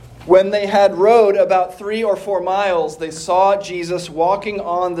When they had rowed about 3 or 4 miles, they saw Jesus walking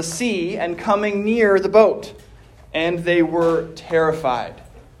on the sea and coming near the boat, and they were terrified.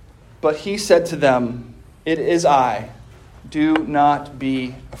 But he said to them, "It is I. Do not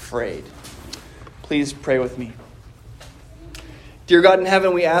be afraid." Please pray with me. Dear God in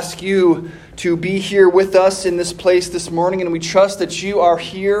heaven, we ask you to be here with us in this place this morning, and we trust that you are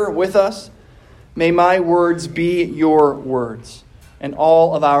here with us. May my words be your words, and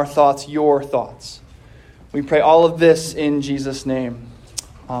all of our thoughts your thoughts. We pray all of this in Jesus' name.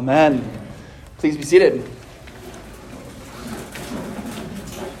 Amen. Please be seated.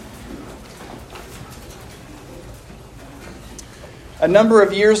 A number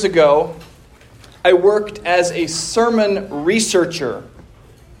of years ago, I worked as a sermon researcher,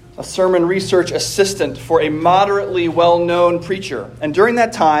 a sermon research assistant for a moderately well-known preacher. And during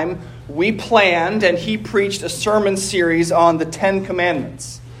that time, we planned and he preached a sermon series on the 10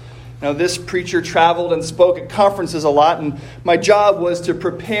 Commandments. Now, this preacher traveled and spoke at conferences a lot, and my job was to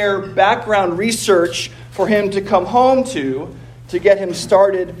prepare background research for him to come home to get him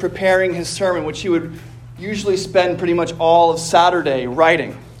started preparing his sermon, which he would usually spend pretty much all of Saturday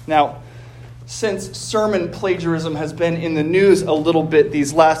writing. Now, since sermon plagiarism has been in the news a little bit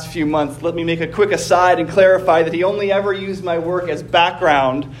these last few months, let me make a quick aside and clarify that he only ever used my work as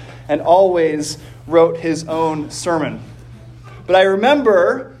background and always wrote his own sermon. But I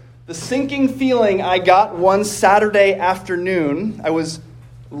remember the sinking feeling I got one Saturday afternoon. I was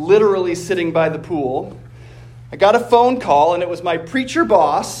literally sitting by the pool. I got a phone call, and it was my preacher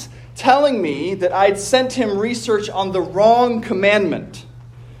boss telling me that I'd sent him research on the wrong commandment,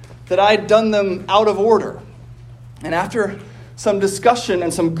 that I'd done them out of order. And after some discussion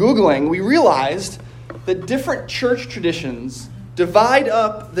and some Googling, we realized that different church traditions divide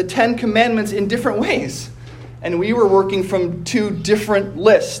up the 10 Commandments in different ways. And we were working from 2 different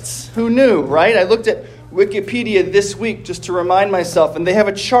lists. Who knew, right? I looked at Wikipedia this week just to remind myself, and they have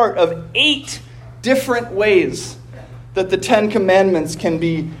a chart of 8 different ways that the 10 Commandments can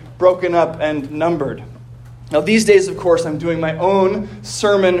be broken up and numbered. Now, these days, of course, I'm doing my own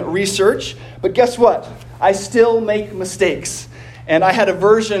sermon research, but guess what? I still make mistakes. And I had a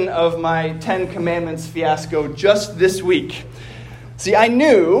version of my 10 Commandments fiasco just this week. See, I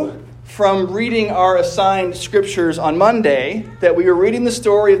knew from reading our assigned scriptures on Monday that we were reading the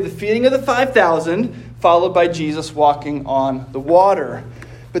story of the feeding of the 5,000, followed by Jesus walking on the water.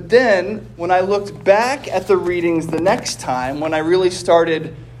 But then, when I looked back at the readings the next time, when I really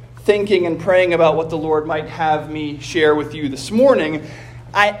started thinking and praying about what the Lord might have me share with you this morning,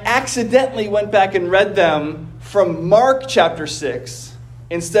 I accidentally went back and read them from Mark chapter 6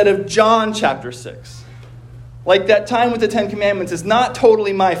 instead of John chapter 6. Like that time with the 10 Commandments is not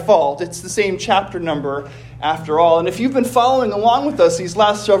totally my fault. It's the same chapter number after all. And if you've been following along with us these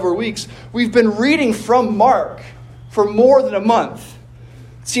last several weeks, we've been reading from Mark for more than a month.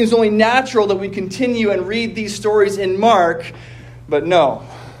 It seems only natural that we continue and read these stories in Mark, but no.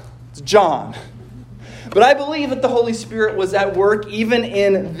 It's John. But I believe that the Holy Spirit was at work even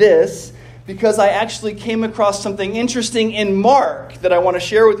in this, because I actually came across something interesting in Mark that I want to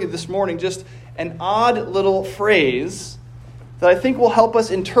share with you this morning. Just an odd little phrase that I think will help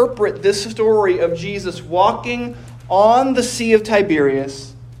us interpret this story of Jesus walking on the Sea of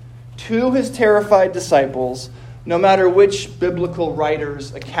Tiberias to his terrified disciples, no matter which biblical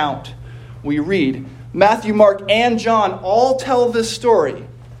writer's account we read. Matthew, Mark, and John all tell this story.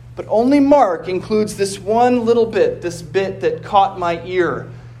 But only Mark includes this one little bit, this bit that caught my ear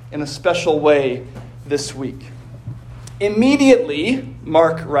in a special way this week. Immediately,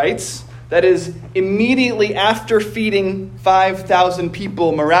 Mark writes, that is, immediately after feeding 5,000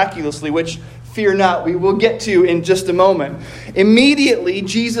 people miraculously, which, fear not, we will get to in just a moment. Immediately,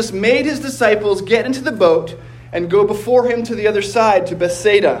 Jesus made his disciples get into the boat and go before him to the other side, to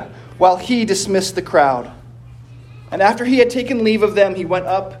Bethsaida, while he dismissed the crowd. And after he had taken leave of them, he went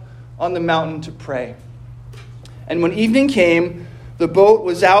up on the mountain to pray. And when evening came, the boat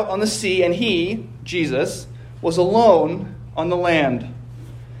was out on the sea, and he, Jesus, was alone on the land.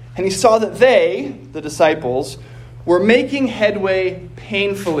 And he saw that they, the disciples, were making headway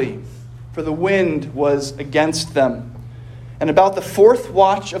painfully, for the wind was against them. And about the 4th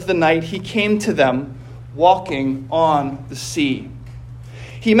watch of the night, he came to them, walking on the sea.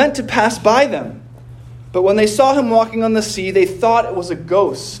 He meant to pass by them, but when they saw him walking on the sea, they thought it was a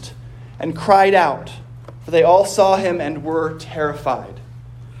ghost and cried out, for they all saw him and were terrified.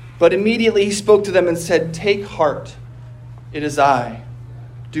 But immediately he spoke to them and said, "Take heart, it is I.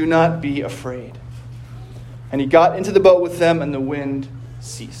 Do not be afraid." And he got into the boat with them, and the wind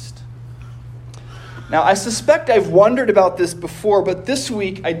ceased. Now, I suspect I've wondered about this before, but this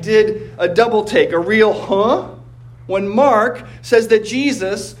week I did a double take, a real when Mark says that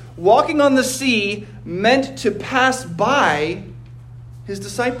Jesus, walking on the sea, meant to pass by his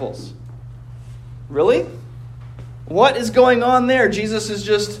disciples. Really? What is going on there? Jesus is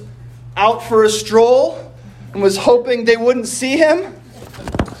just out for a stroll and was hoping they wouldn't see him?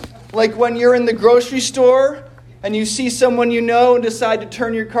 Like when you're in the grocery store and you see someone you know and decide to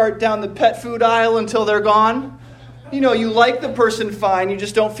turn your cart down the pet food aisle until they're gone? You know, you like the person fine, you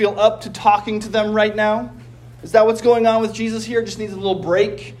just don't feel up to talking to them right now. Is that what's going on with Jesus here? Just needs a little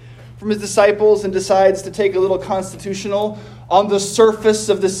break from his disciples and decides to take a little constitutional on the surface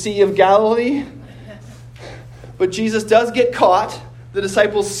of the Sea of Galilee? But Jesus does get caught. The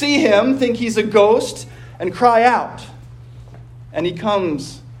disciples see him, think he's a ghost, and cry out. And he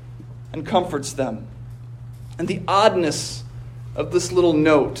comes and comforts them. And the oddness of this little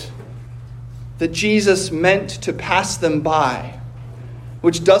note that Jesus meant to pass them by,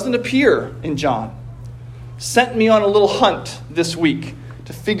 which doesn't appear in John, sent me on a little hunt this week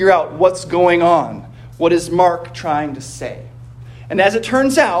to figure out what's going on. What is Mark trying to say? And as it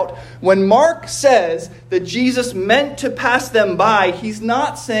turns out, when Mark says that Jesus meant to pass them by, he's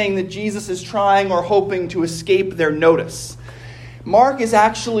not saying that Jesus is trying or hoping to escape their notice. Mark is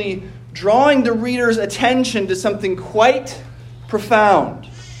actually drawing the reader's attention to something quite profound.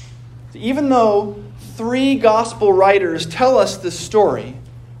 Even though 3 gospel writers tell us this story,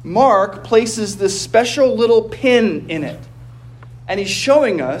 Mark places this special little pin in it. And he's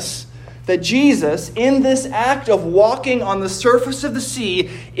showing us that Jesus, in this act of walking on the surface of the sea,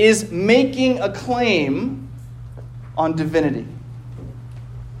 is making a claim on divinity.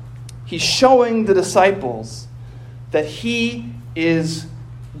 He's showing the disciples that he is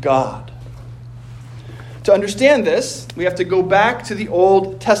God. To understand this, we have to go back to the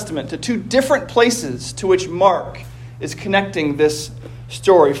Old Testament, to 2 different places to which Mark is connecting this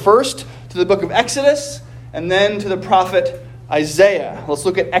story. First, to the book of Exodus, and then to the prophet Isaiah. Let's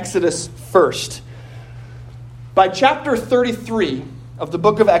look at Exodus first. By chapter 33 of the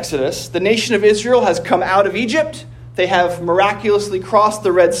book of Exodus, the nation of Israel has come out of Egypt. They have miraculously crossed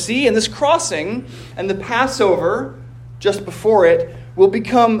the Red Sea, and this crossing and the Passover just before it will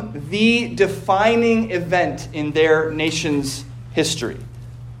become the defining event in their nation's history.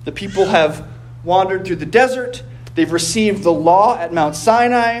 The people have wandered through the desert. They've received the law at Mount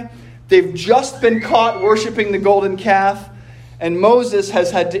Sinai. They've just been caught worshiping the golden calf, and Moses has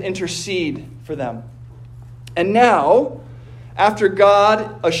had to intercede for them. And now, after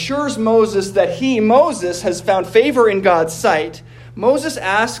God assures Moses that he, Moses, has found favor in God's sight, Moses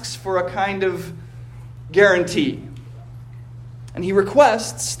asks for a kind of guarantee. And he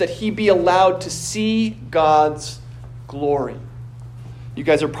requests that he be allowed to see God's glory. You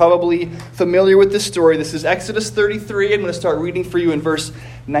guys are probably familiar with this story. This is Exodus 33. I'm going to start reading for you in verse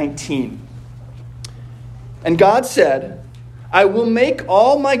 19. And God said, I will make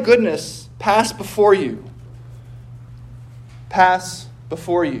all my goodness pass before you. Pass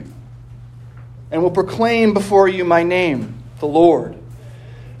before you. And will proclaim before you my name, the Lord.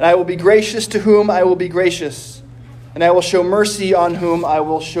 And I will be gracious to whom I will be gracious. And I will show mercy on whom I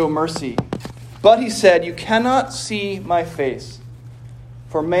will show mercy. But he said, you cannot see my face,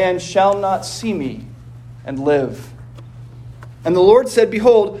 for man shall not see me and live. And the Lord said,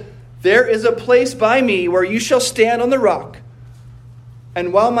 behold, there is a place by me where you shall stand on the rock.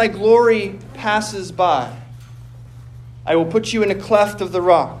 And while my glory passes by, I will put you in a cleft of the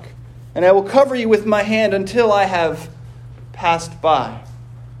rock, and I will cover you with my hand until I have passed by.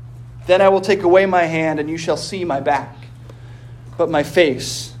 Then I will take away my hand, and you shall see my back, but my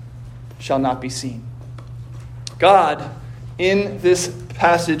face shall not be seen. God, in this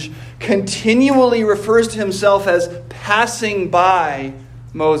passage, continually refers to himself as passing by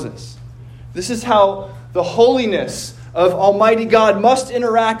Moses. This is how the holiness of Almighty God must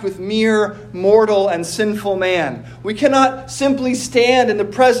interact with mere mortal and sinful man. We cannot simply stand in the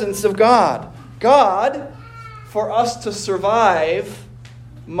presence of God. God, for us to survive,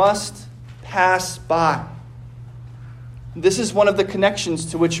 must pass by. This is one of the connections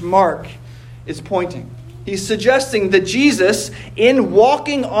to which Mark is pointing. He's suggesting that Jesus, in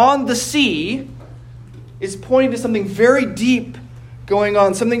walking on the sea, is pointing to something very deep going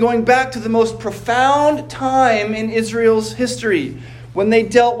on, something going back to the most profound time in Israel's history, when they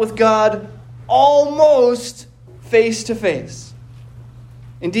dealt with God almost face to face.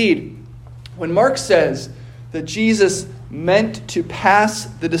 Indeed, when Mark says that Jesus meant to pass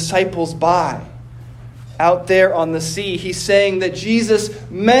the disciples by out there on the sea, he's saying that Jesus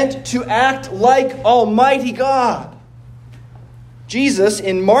meant to act like Almighty God. Jesus,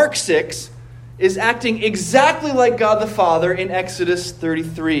 in Mark 6, is acting exactly like God the Father in Exodus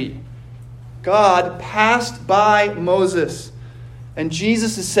 33. God passed by Moses, and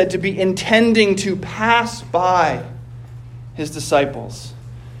Jesus is said to be intending to pass by his disciples.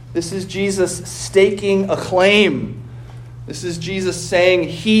 This is Jesus staking a claim. This is Jesus saying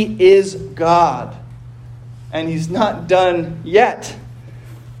he is God. And he's not done yet.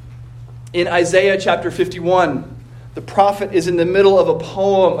 In Isaiah chapter 51, the prophet is in the middle of a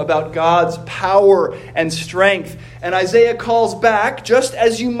poem about God's power and strength. And Isaiah calls back, just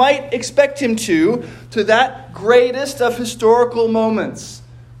as you might expect him to that greatest of historical moments,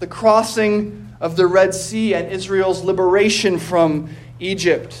 the crossing of the Red Sea and Israel's liberation from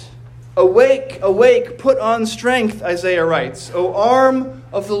Egypt. Awake, awake, put on strength, Isaiah writes, O arm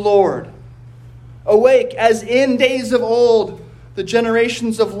of the Lord. Awake, as in days of old, the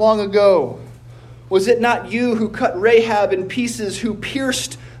generations of long ago. Was it not you who cut Rahab in pieces, who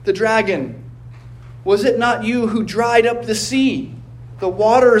pierced the dragon? Was it not you who dried up the sea, the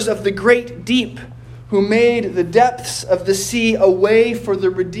waters of the great deep, who made the depths of the sea a way for the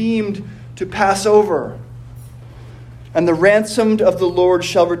redeemed to pass over? And the ransomed of the Lord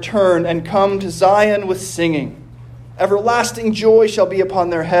shall return and come to Zion with singing. Everlasting joy shall be upon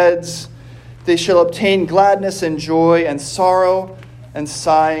their heads. They shall obtain gladness and joy, and sorrow and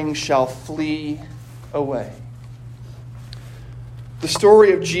sighing shall flee away. The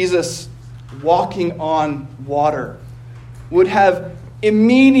story of Jesus walking on water would have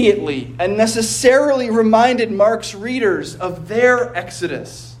immediately and necessarily reminded Mark's readers of their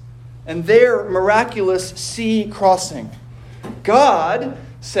exodus and their miraculous sea crossing. God,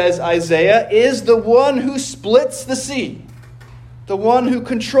 says Isaiah, is the one who splits the sea, the one who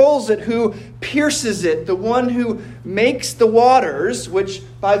controls it, who pierces it, the one who makes the waters, which,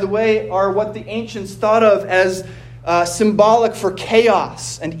 by the way, are what the ancients thought of as symbolic for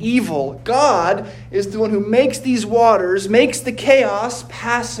chaos and evil. God is the one who makes these waters, makes the chaos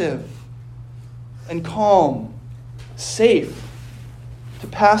passive and calm, safe to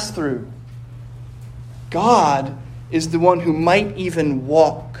pass through. God is the one who might even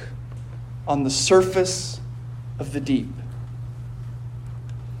walk on the surface of the deep.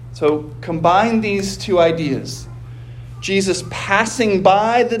 So combine these two ideas. Jesus passing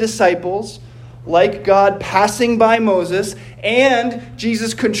by the disciples, like God passing by Moses, and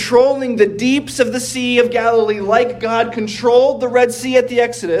Jesus controlling the deeps of the Sea of Galilee, like God controlled the Red Sea at the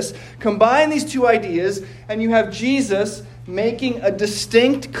Exodus. Combine these two ideas, and you have Jesus making a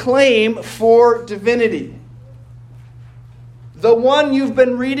distinct claim for divinity. The one you've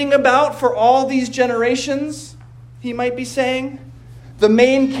been reading about for all these generations, he might be saying. The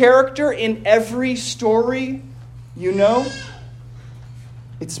main character in every story you know.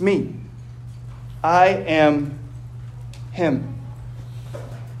 It's me. I am him.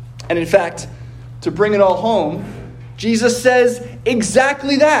 And in fact, to bring it all home, Jesus says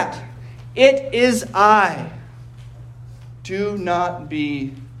exactly that. It is I. Do not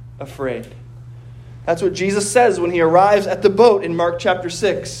be afraid. That's what Jesus says when he arrives at the boat in Mark chapter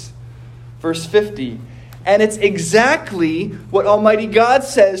 6, verse 50. And it's exactly what Almighty God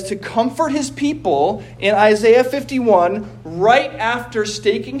says to comfort his people in Isaiah 51, right after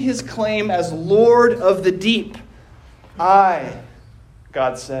staking his claim as Lord of the deep. I,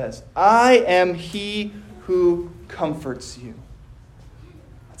 God says, I am he who comforts you.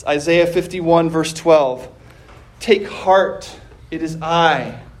 It's Isaiah 51, verse 12. Take heart, it is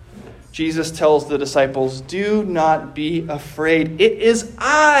I. Jesus tells the disciples, do not be afraid. It is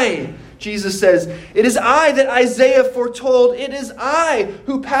I, Jesus says. It is I that Isaiah foretold. It is I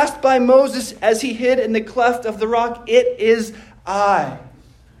who passed by Moses as he hid in the cleft of the rock. It is I.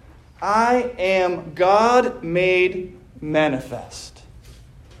 I am God made manifest.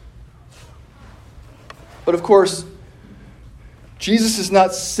 But of course, Jesus is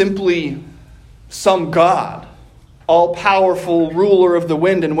not simply some God, all-powerful ruler of the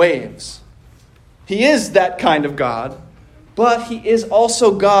wind and waves. He is that kind of God, but he is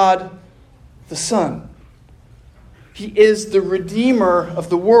also God the Son. He is the Redeemer of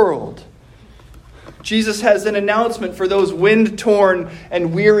the world. Jesus has an announcement for those wind-torn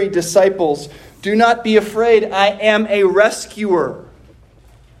and weary disciples. Do not be afraid, I am a rescuer.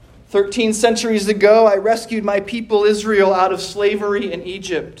 13 centuries ago, I rescued my people Israel out of slavery in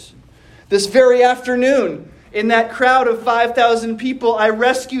Egypt. This very afternoon, in that crowd of 5,000 people, I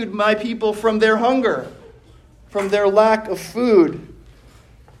rescued my people from their hunger, from their lack of food.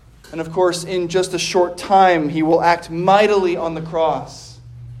 And of course, in just a short time, he will act mightily on the cross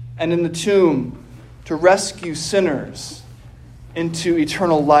and in the tomb to rescue sinners into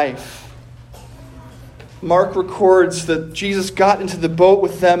eternal life. Mark records that Jesus got into the boat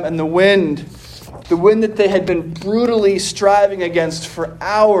with them, and the wind the wind that they had been brutally striving against for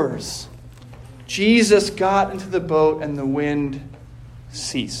hours, Jesus got into the boat and the wind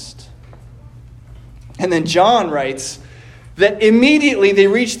ceased. And then John writes that immediately they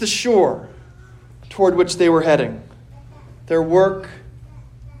reached the shore toward which they were heading. Their work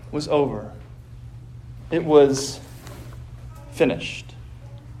was over. It was finished.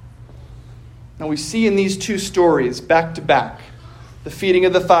 Now we see in these two stories, back to back, the feeding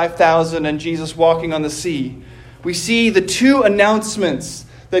of the 5,000 and Jesus walking on the sea, we see the two announcements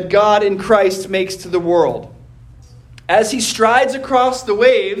that God in Christ makes to the world. As he strides across the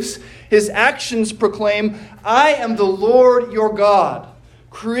waves, his actions proclaim, "I am the Lord your God,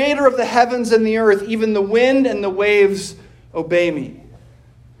 creator of the heavens and the earth. Even the wind and the waves obey me."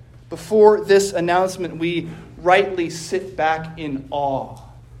 Before this announcement, we rightly sit back in awe.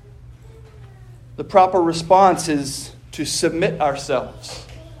 The proper response is to submit ourselves,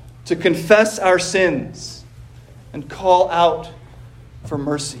 to confess our sins, and call out for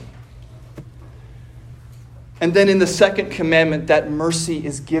mercy. And then in the second commandment, that mercy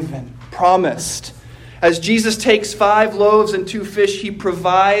is given, promised. As Jesus takes 5 loaves and 2 fish, he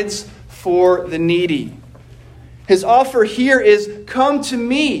provides for the needy. His offer here is, "Come to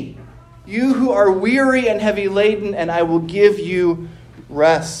me, you who are weary and heavy laden, and I will give you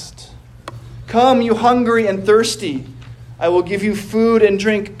rest. Come, you hungry and thirsty, I will give you food and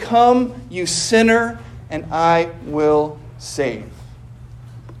drink. Come, you sinner, and I will save."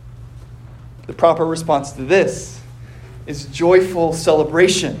 The proper response to this is joyful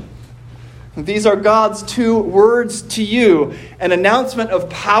celebration. These are God's 2 words to you, an announcement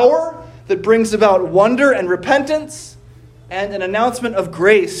of power that brings about wonder and repentance, and an announcement of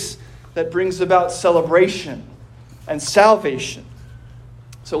grace that brings about celebration and salvation.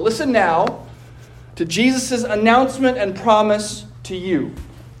 So listen now to Jesus' announcement and promise to you.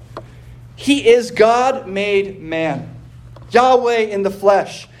 He is God made man, Yahweh in the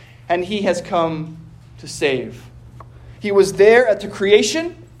flesh, and he has come to save. He was there at the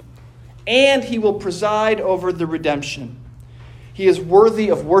creation, and he will preside over the redemption. He is worthy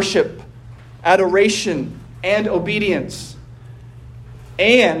of worship, adoration, and obedience.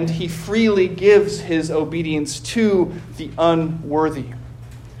 And he freely gives his obedience to the unworthy.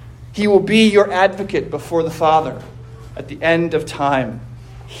 He will be your advocate before the Father at the end of time.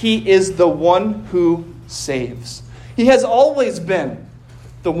 He is the one who saves. He has always been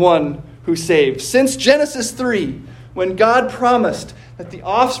the one who saves. Since Genesis 3, when God promised that the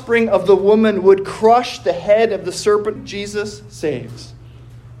offspring of the woman would crush the head of the serpent, Jesus saves.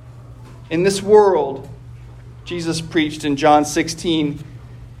 In this world, Jesus preached in John 16,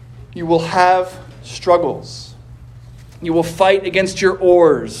 you will have struggles. You will fight against your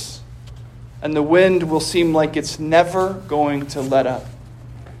oars, and the wind will seem like it's never going to let up.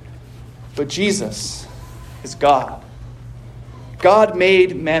 But Jesus is God. God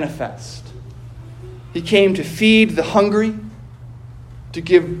made manifest. He came to feed the hungry, to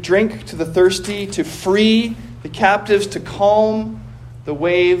give drink to the thirsty, to free the captives, to calm the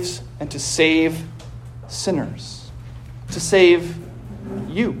waves, and to save sinners, to save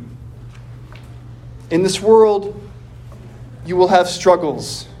you. In this world, you will have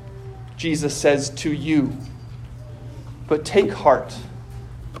struggles, Jesus says to you. But take heart,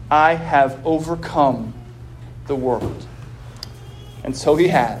 I have overcome the world. And so he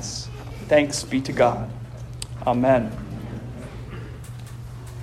has. Thanks be to God. Amen.